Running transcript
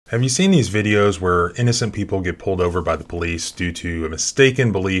Have you seen these videos where innocent people get pulled over by the police due to a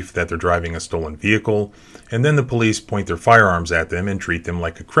mistaken belief that they're driving a stolen vehicle, and then the police point their firearms at them and treat them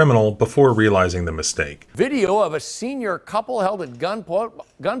like a criminal before realizing the mistake? Video of a senior couple held at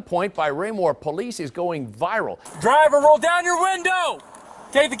gunpoint by Raymore police is going viral. Driver, roll down your window!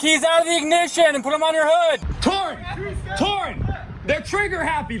 Take the keys out of the ignition and put them on your hood! Torn! They're trigger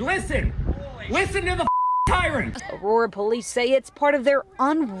happy, listen! Listen to the tyrant! Aurora police say it's part of their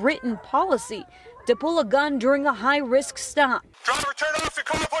unwritten policy to pull a gun during a high-risk stop. Driver, turn off your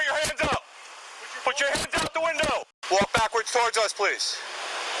car, put your hands up. Put your hands out the window. Walk backwards towards us, please.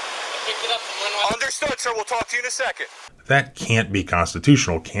 Understood, sir. We'll talk to you in a second. That can't be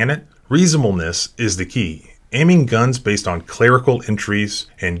constitutional, can it? Reasonableness is the key. Aiming guns based on clerical entries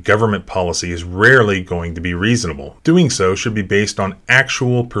and government policy is rarely going to be reasonable. Doing so should be based on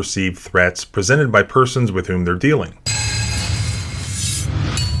actual perceived threats presented by persons with whom they're dealing.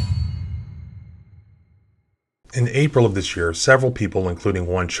 In April of this year, several people, including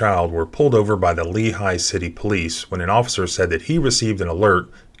one child, were pulled over by the Lehigh City Police when an officer said that he received an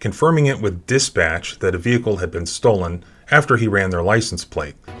alert confirming it with dispatch that a vehicle had been stolen after he ran their license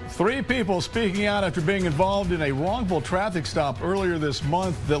plate. 3 people speaking out after being involved in a wrongful traffic stop earlier this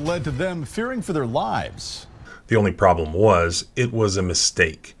month that led to them fearing for their lives. The only problem was, it was a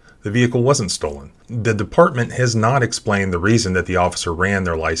mistake. The vehicle wasn't stolen. The department has not explained the reason that the officer ran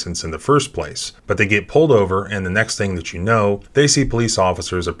their license in the first place, but they get pulled over, and the next thing that you know, they see police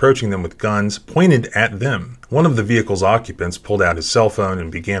officers approaching them with guns pointed at them. One of the vehicle's occupants pulled out his cell phone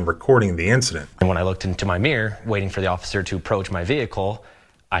and began recording the incident. And when I looked into my mirror, waiting for the officer to approach my vehicle,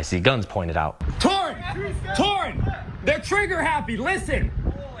 I see guns pointed out. Torn! They're trigger happy, listen!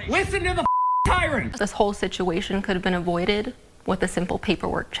 Listen to the tyrant! This whole situation could have been avoided with a simple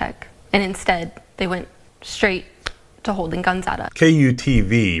paperwork check. And instead, they went straight to holding guns at us.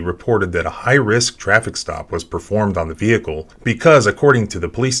 KUTV reported that a high-risk traffic stop was performed on the vehicle because, according to the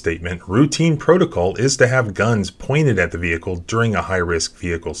police statement, routine protocol is to have guns pointed at the vehicle during a high-risk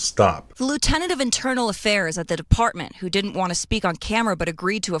vehicle stop. The lieutenant of internal affairs at the department, who didn't want to speak on camera but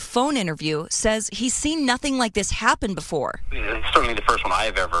agreed to a phone interview, says he's seen nothing like this happen before. It's certainly the first one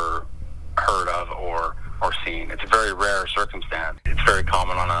I've ever heard of or seen. It's a very rare circumstance. It's very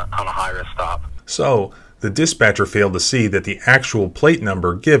common on a high-risk stop. So, the dispatcher failed to see that the actual plate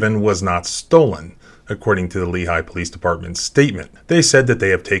number given was not stolen, according to the Lehigh Police Department's statement. They said that they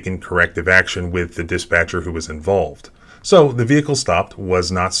have taken corrective action with the dispatcher who was involved. So, the vehicle stopped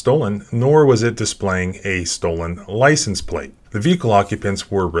was not stolen, nor was it displaying a stolen license plate. The vehicle occupants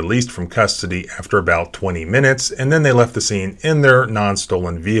were released from custody after about 20 minutes, and then they left the scene in their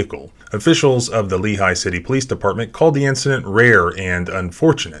non-stolen vehicle. Officials of the Lehigh City Police Department called the incident rare and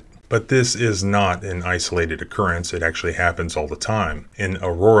unfortunate. But this is not an isolated occurrence. It actually happens all the time. In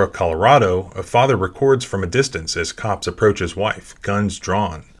Aurora, Colorado, a father records from a distance as cops approach his wife, guns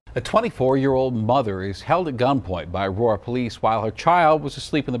drawn. A 24-year-old mother is held at gunpoint by Aurora police while her child was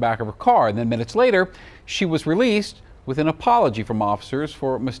asleep in the back of her car. And then minutes later, she was released with an apology from officers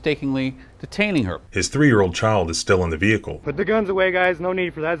for mistakenly detaining her. His 3-year-old child is still in the vehicle. Put the guns away, guys. No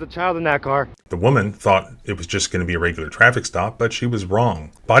need for that. There's a child in that car. The woman thought it was just going to be a regular traffic stop, but she was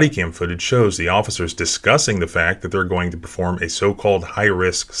wrong. Body cam footage shows the officers discussing the fact that they're going to perform a so-called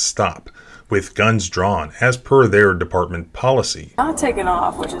high-risk stop with guns drawn, as per their department policy. Not taken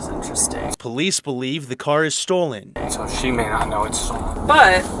off, which is interesting. Police believe the car is stolen. So she may not know it's stolen.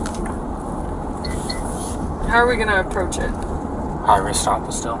 But how are we going to approach it? High-risk stop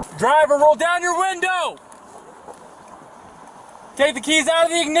is still. Driver, roll down your window! Take the keys out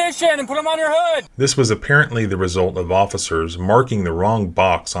of the ignition and put them on your hood! This was apparently the result of officers marking the wrong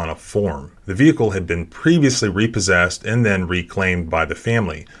box on a form. The vehicle had been previously repossessed and then reclaimed by the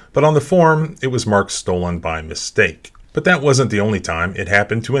family, but on the form it was marked stolen by mistake. But that wasn't the only time it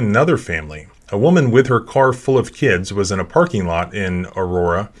happened to another family. A woman with her car full of kids was in a parking lot in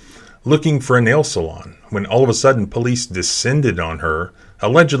Aurora looking for a nail salon when all of a sudden police descended on her,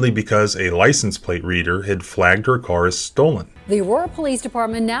 allegedly because a license plate reader had flagged her car as stolen. The Aurora Police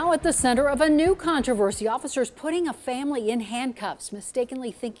Department now at the center of a new controversy. Officers putting a family in handcuffs,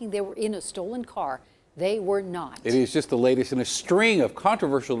 mistakenly thinking they were in a stolen car. They were not. It is just the latest in a string of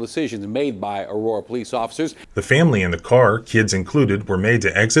controversial decisions made by Aurora police officers. The family in the car, kids included, were made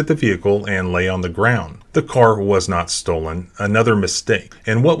to exit the vehicle and lay on the ground. The car was not stolen, another mistake.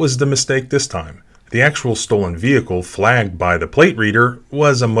 And what was the mistake this time? The actual stolen vehicle flagged by the plate reader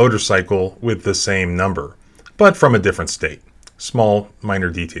was a motorcycle with the same number, but from a different state. Small, minor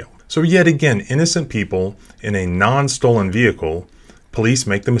detail. So yet again, innocent people in a non-stolen vehicle, police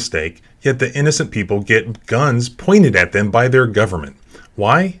make the mistake, yet the innocent people get guns pointed at them by their government.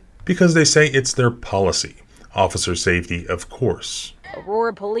 Why? Because they say it's their policy. Officer safety, of course.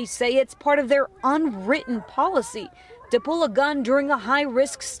 Aurora police say it's part of their unwritten policy to pull a gun during a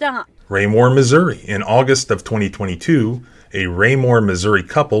high-risk stop. Raymore, Missouri. In August of 2022, a Raymore, Missouri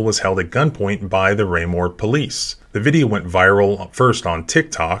couple was held at gunpoint by the Raymore police. The video went viral first on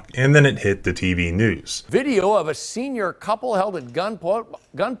TikTok, and then it hit the TV news. Video of a senior couple held at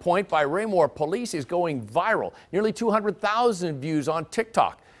gunpoint by Raymore police is going viral. Nearly 200,000 views on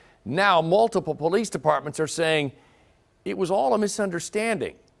TikTok. Now, multiple police departments are saying it was all a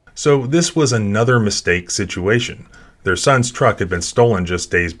misunderstanding. So this was another mistake situation. Their son's truck had been stolen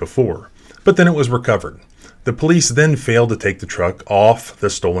just days before, but then it was recovered. The police then failed to take the truck off the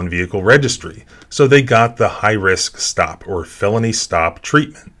stolen vehicle registry, so they got the high-risk stop or felony stop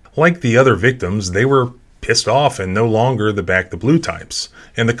treatment. Like the other victims, they were pissed off and no longer the back the blue types.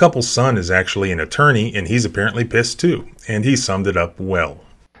 And the couple's son is actually an attorney, and he's apparently pissed too, and he summed it up well.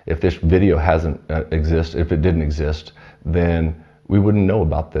 If this video if it didn't exist, then we wouldn't know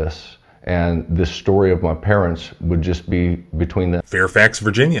about this. And this story of my parents would just be between them. Fairfax,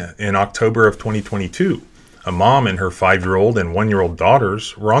 Virginia, in October of 2022. A mom and her 5-year-old and 1-year-old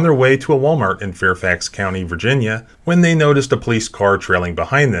daughters were on their way to a Walmart in Fairfax County, Virginia, when they noticed a police car trailing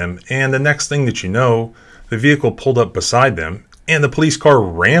behind them, and the next thing that you know, the vehicle pulled up beside them, and the police car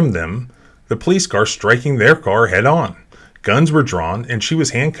rammed them, the police car striking their car head on. Guns were drawn, and she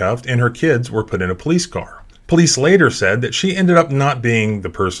was handcuffed, and her kids were put in a police car. Police later said that she ended up not being the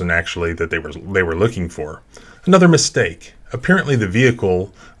person actually that they were looking for. Another mistake. Apparently the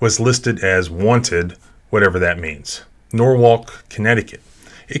vehicle was listed as wanted, whatever that means. Norwalk, Connecticut.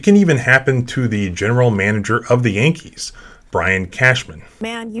 It can even happen to the general manager of the Yankees, Brian Cashman.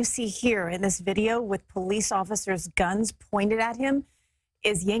 Man you see here in this video with police officers' guns pointed at him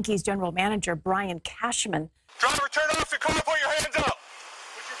is Yankees general manager Brian Cashman. Driver, turn off your car, put your hands up.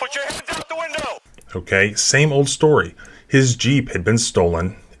 Put your hands out the window. Okay, same old story. His Jeep had been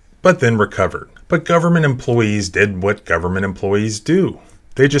stolen, but then recovered. But government employees did what government employees do.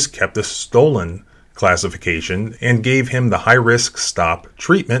 They just kept the stolen classification and gave him the high-risk stop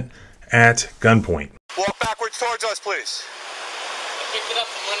treatment at gunpoint. Walk backwards towards us, please.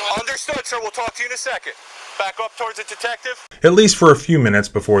 Understood, sir. We'll talk to you in a second. Back up towards the detective. At least for a few minutes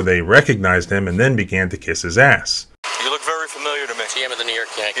before they recognized him and then began to kiss his ass. You look very familiar to me. GM of the New York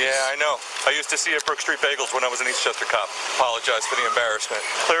Yankees. Yeah, I know. I used to see you at Brook Street Bagels when I was an Eastchester cop. Apologize for the embarrassment.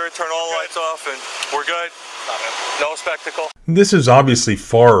 Clear it, turn all lights off, and we're good. No spectacle. This is obviously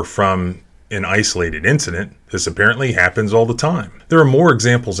far from an isolated incident. This apparently happens all the time. There are more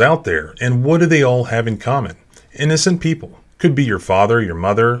examples out there, and what do they all have in common? Innocent people. Could be your father, your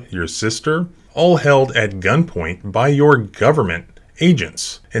mother, your sister, all held at gunpoint by your government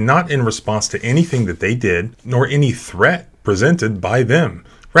agents, and not in response to anything that they did, nor any threat presented by them.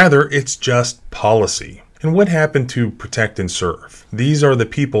 Rather, it's just policy. And what happened to protect and serve? These are the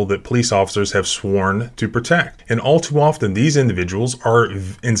people that police officers have sworn to protect. And all too often, these individuals are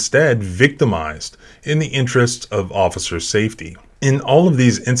instead victimized in the interests of officer safety. In all of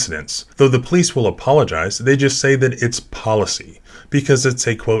these incidents, though the police will apologize, they just say that it's policy because it's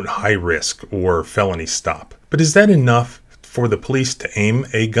a, quote, high risk or felony stop. But is that enough for the police to aim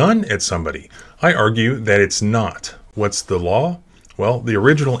a gun at somebody? I argue that it's not. What's the law? Well, the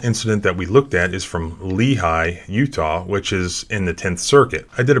original incident that we looked at is from Lehi, Utah, which is in the 10th Circuit.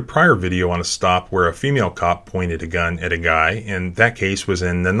 I did a prior video on a stop where a female cop pointed a gun at a guy, and that case was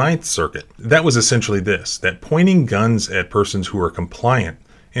in the 9th Circuit. That was essentially this, that pointing guns at persons who are compliant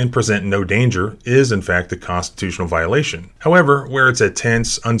and present no danger is in fact a constitutional violation. However, where it's a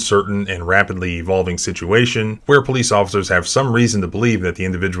tense, uncertain, and rapidly evolving situation, where police officers have some reason to believe that the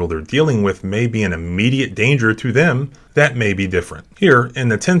individual they're dealing with may be an immediate danger to them, that may be different. Here, in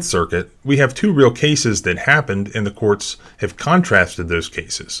the 10th Circuit, we have two real cases that happened, and the courts have contrasted those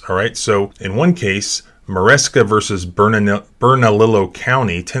cases. Alright, so in one case, Maresca versus Bernalillo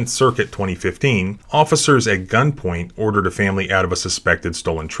County, 10th Circuit, 2015, officers at gunpoint ordered a family out of a suspected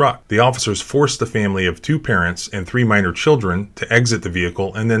stolen truck. The officers forced the family of 2 parents and 3 minor children to exit the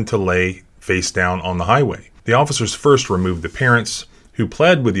vehicle and then to lay face down on the highway. The officers first removed the parents, who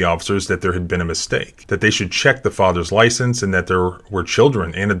pled with the officers that there had been a mistake, that they should check the father's license and that there were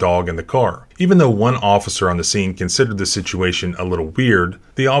children and a dog in the car. Even though one officer on the scene considered the situation a little weird,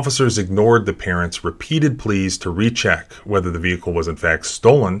 the officers ignored the parents' repeated pleas to recheck whether the vehicle was in fact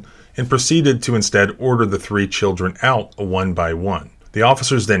stolen and proceeded to instead order the 3 children out one by one. The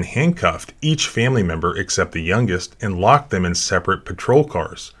officers then handcuffed each family member except the youngest and locked them in separate patrol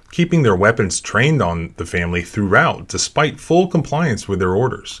cars, keeping their weapons trained on the family throughout despite full compliance with their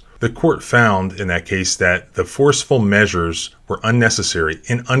orders. The court found in that case that the forceful measures were unnecessary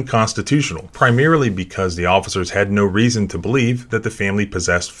and unconstitutional, primarily because the officers had no reason to believe that the family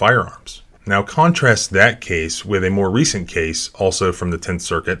possessed firearms. Now contrast that case with a more recent case, also from the 10th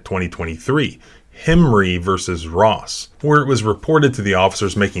Circuit, 2023, Henry versus Ross, where it was reported to the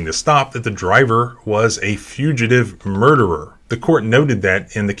officers making the stop that the driver was a fugitive murderer. The court noted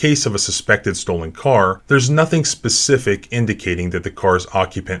that in the case of a suspected stolen car, there's nothing specific indicating that the car's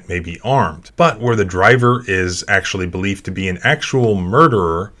occupant may be armed, but where the driver is actually believed to be an actual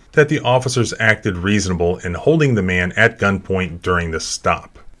murderer, that the officers acted reasonable in holding the man at gunpoint during the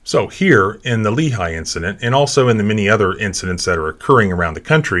stop. So here, in the Lehigh incident, and also in the many other incidents that are occurring around the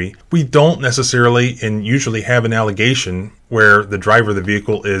country, we don't necessarily and usually have an allegation where the driver of the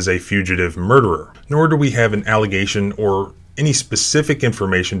vehicle is a fugitive murderer, nor do we have an allegation or any specific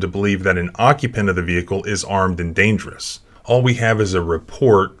information to believe that an occupant of the vehicle is armed and dangerous. All we have is a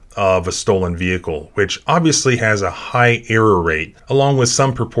report of a stolen vehicle, which obviously has a high error rate, along with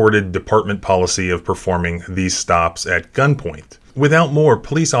some purported department policy of performing these stops at gunpoint. Without more,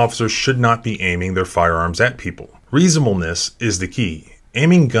 police officers should not be aiming their firearms at people. Reasonableness is the key.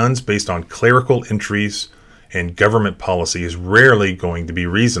 Aiming guns based on clerical entries and government policy is rarely going to be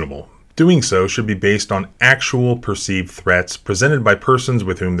reasonable. Doing so should be based on actual perceived threats presented by persons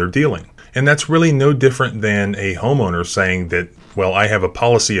with whom they're dealing. And that's really no different than a homeowner saying that, well, I have a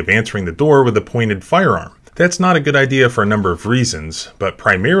policy of answering the door with a pointed firearm. That's not a good idea for a number of reasons, but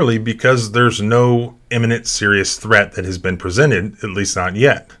primarily because there's no imminent serious threat that has been presented, at least not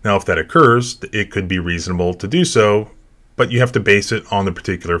yet. Now, if that occurs, it could be reasonable to do so, but you have to base it on the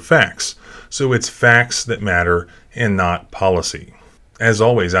particular facts. So it's facts that matter and not policy. As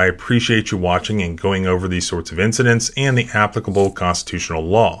always, I appreciate you watching and going over these sorts of incidents and the applicable constitutional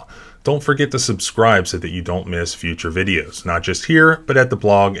law. Don't forget to subscribe so that you don't miss future videos, not just here, but at the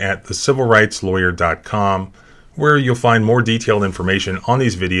blog at thecivilrightslawyer.com, where you'll find more detailed information on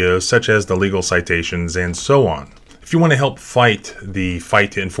these videos, such as the legal citations and so on. If you want to help fight the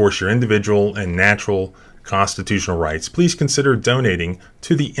fight to enforce your individual and natural constitutional rights, please consider donating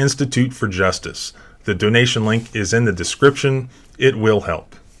to the Institute for Justice. The donation link is in the description. It will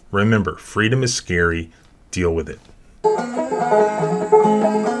help. Remember, freedom is scary. Deal with it.